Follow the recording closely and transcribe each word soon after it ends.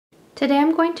Today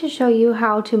I'm going to show you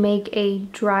how to make a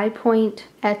Drypoint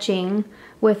etching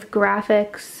with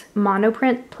Grafix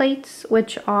Monoprint plates,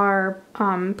 which are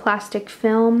plastic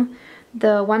film.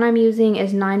 The one I'm using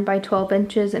is 9 by 12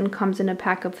 inches and comes in a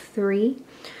pack of 3.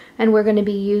 And we're going to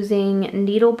be using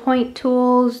needlepoint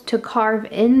tools to carve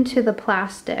into the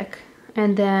plastic.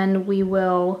 And then we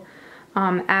will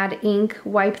add ink,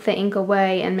 wipe the ink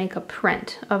away, and make a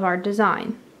print of our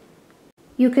design.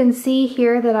 You can see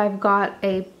here that I've got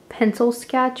a pencil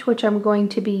sketch, which I'm going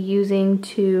to be using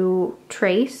to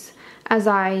trace as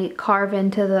I carve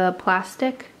into the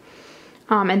plastic.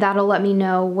 And that'll let me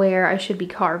know where I should be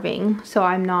carving, so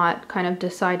I'm not kind of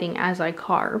deciding as I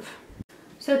carve.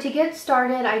 So to get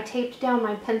started, I taped down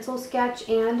my pencil sketch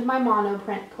and my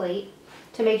monoprint plate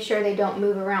to make sure they don't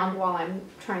move around while I'm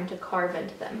trying to carve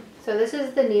into them. So this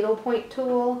is the needlepoint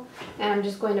tool, and I'm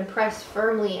just going to press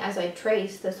firmly as I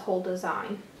trace this whole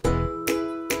design.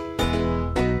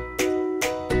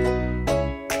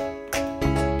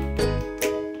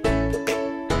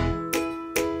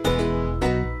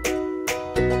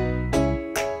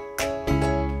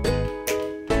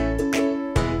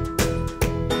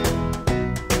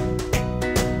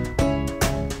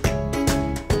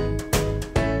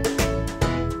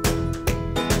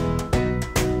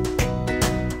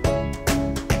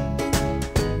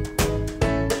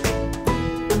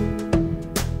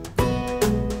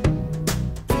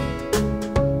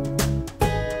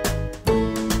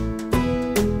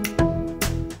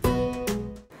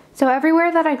 So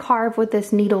everywhere that I carve with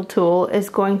this needle tool is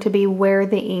going to be where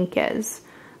the ink is.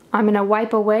 I'm going to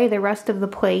wipe away the rest of the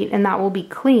plate and that will be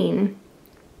clean.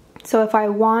 So if I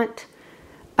want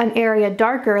an area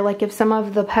darker, like if some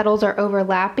of the petals are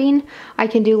overlapping, I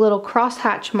can do little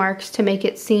crosshatch marks to make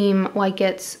it seem like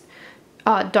it's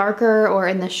darker or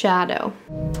in the shadow.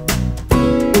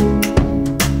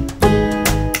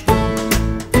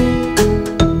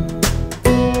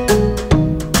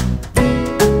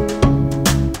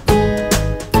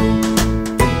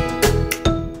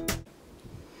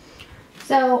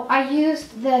 So I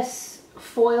used this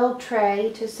foil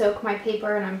tray to soak my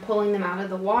paper, and I'm pulling them out of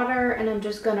the water, and I'm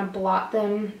just going to blot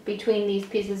them between these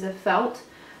pieces of felt.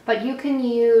 But you can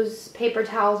use paper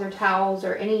towels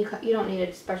or any, you don't need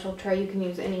a special tray, you can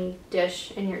use any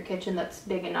dish in your kitchen that's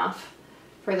big enough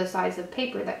for the size of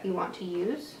paper that you want to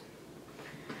use.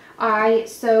 I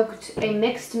soaked a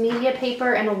mixed media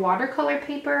paper and a watercolor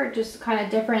paper, just kind of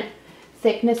different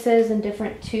thicknesses and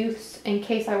different tooths in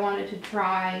case I wanted to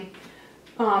try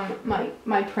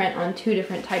my print on 2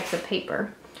 different types of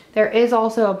paper. There is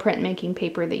also a printmaking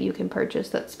paper that you can purchase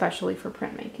that's specially for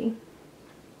printmaking.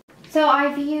 So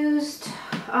I've used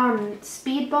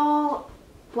Speedball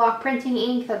block printing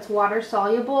ink that's water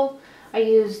soluble. I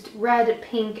used red,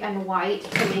 pink, and white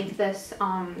to make this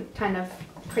kind of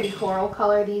pretty floral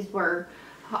color. These were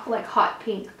like hot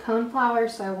pink coneflowers,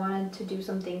 so I wanted to do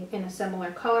something in a similar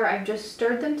color. I've just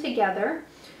stirred them together.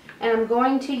 And I'm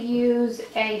going to use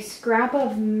a scrap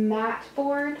of mat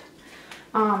board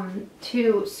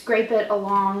to scrape it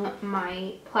along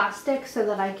my plastic so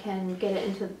that I can get it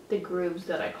into the grooves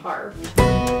that I carved.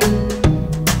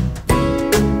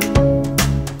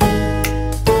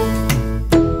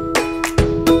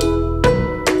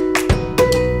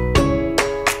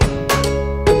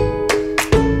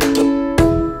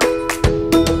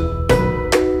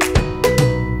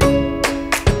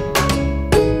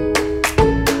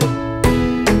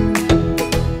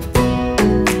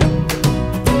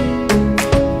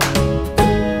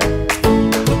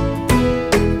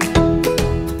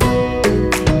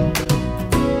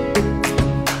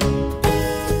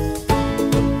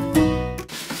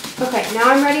 Okay, now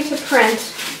I'm ready to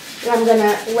print. I'm going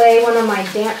to lay one of my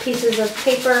damp pieces of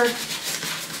paper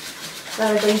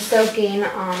that I've been soaking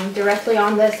directly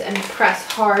on this and press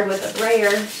hard with a brayer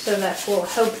so that will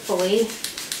hopefully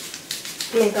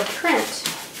make a print.